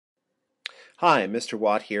Hi, Mr.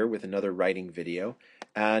 Watt here with another writing video,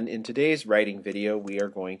 and in today's writing video we are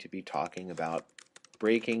going to be talking about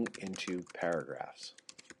breaking into paragraphs.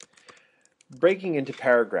 Breaking into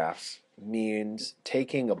paragraphs means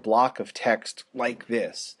taking a block of text like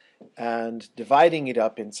this and dividing it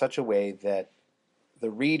up in such a way that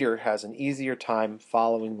the reader has an easier time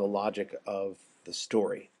following the logic of the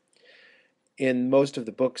story. In most of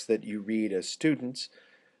the books that you read as students,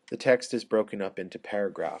 the text is broken up into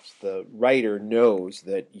paragraphs. The writer knows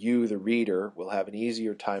that you, the reader, will have an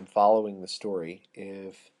easier time following the story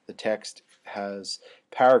if the text has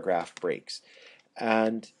paragraph breaks.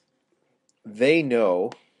 And they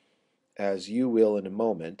know, as you will in a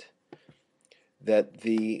moment, that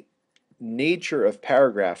the nature of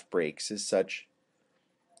paragraph breaks is such,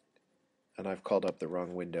 and I've called up the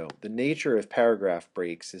wrong window, the nature of paragraph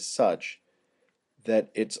breaks is such that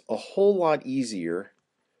it's a whole lot easier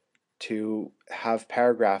to have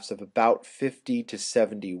paragraphs of about 50 to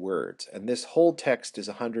 70 words, and this whole text is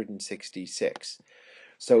 166.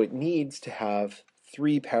 So it needs to have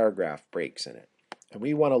 3 paragraph breaks in it. And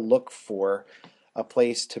we want to look for a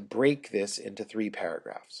place to break this into 3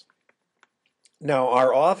 paragraphs. Now,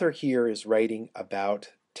 our author here is writing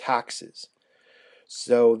about taxes.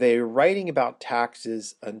 So they're writing about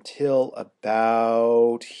taxes until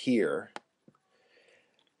about here.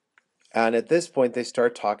 And at this point they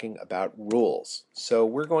start talking about rules. So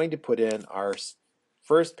we're going to put in our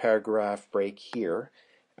first paragraph break here,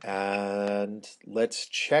 and let's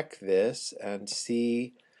check this and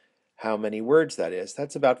see how many words that is.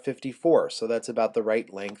 That's about 54, so that's about the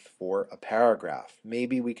right length for a paragraph.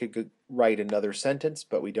 Maybe we could write another sentence,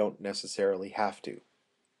 but we don't necessarily have to.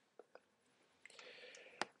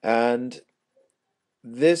 And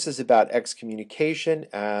this is about excommunication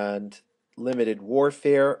and limited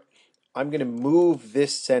warfare. I'm going to move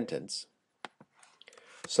this sentence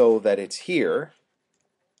so that it's here,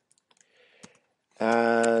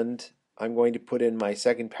 and I'm going to put in my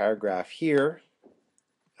second paragraph here,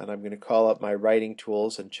 and I'm going to call up my writing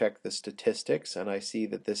tools and check the statistics, and I see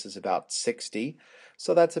that this is about 60,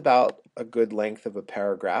 so that's about a good length of a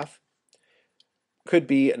paragraph. Could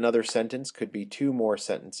be another sentence, could be 2 more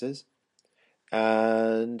sentences,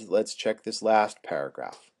 and let's check this last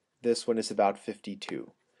paragraph. This one is about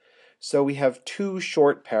 52. So we have 2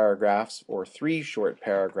 short paragraphs, or 3 short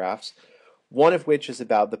paragraphs, one of which is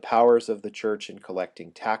about the powers of the church in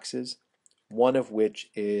collecting taxes, one of which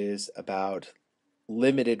is about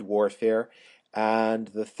limited warfare, and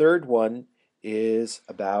the third one is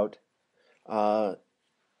about the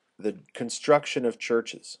construction of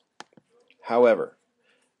churches. However,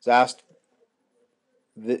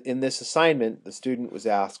 in this assignment, the student was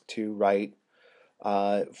asked to write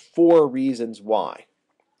 4 reasons why.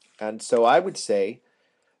 And so I would say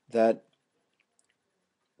that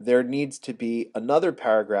there needs to be another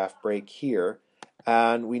paragraph break here,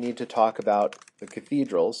 and we need to talk about the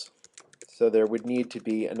cathedrals. So there would need to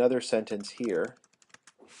be another sentence here,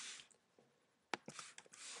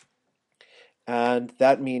 and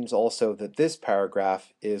that means also that this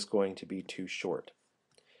paragraph is going to be too short.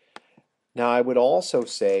 Now I would also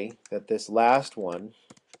say that this last one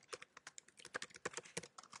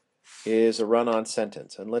is a run-on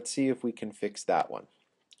sentence, and let's see if we can fix that one.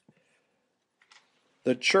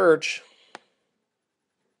 The church's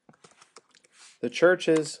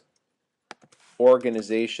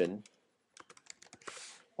organization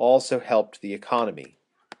also helped the economy.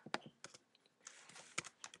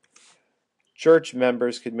 Church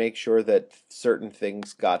members could make sure that certain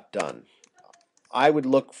things got done. I would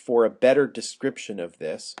look for a better description of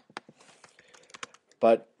this,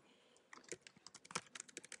 but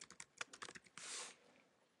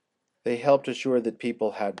they helped assure that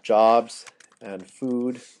people had jobs and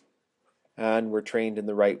food and were trained in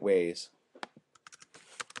the right ways.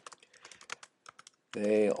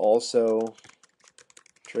 They also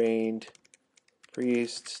trained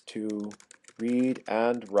priests to read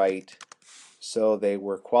and write, so they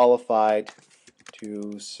were qualified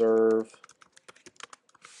to serve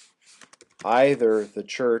either the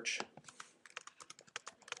church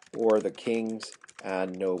or the kings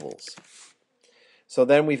and nobles. So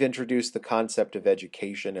then we've introduced the concept of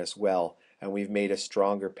education as well, and we've made a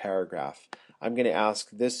stronger paragraph. I'm going to ask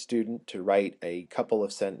this student to write a couple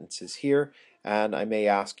of sentences here, and I may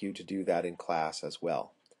ask you to do that in class as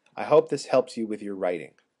well. I hope this helps you with your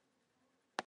writing.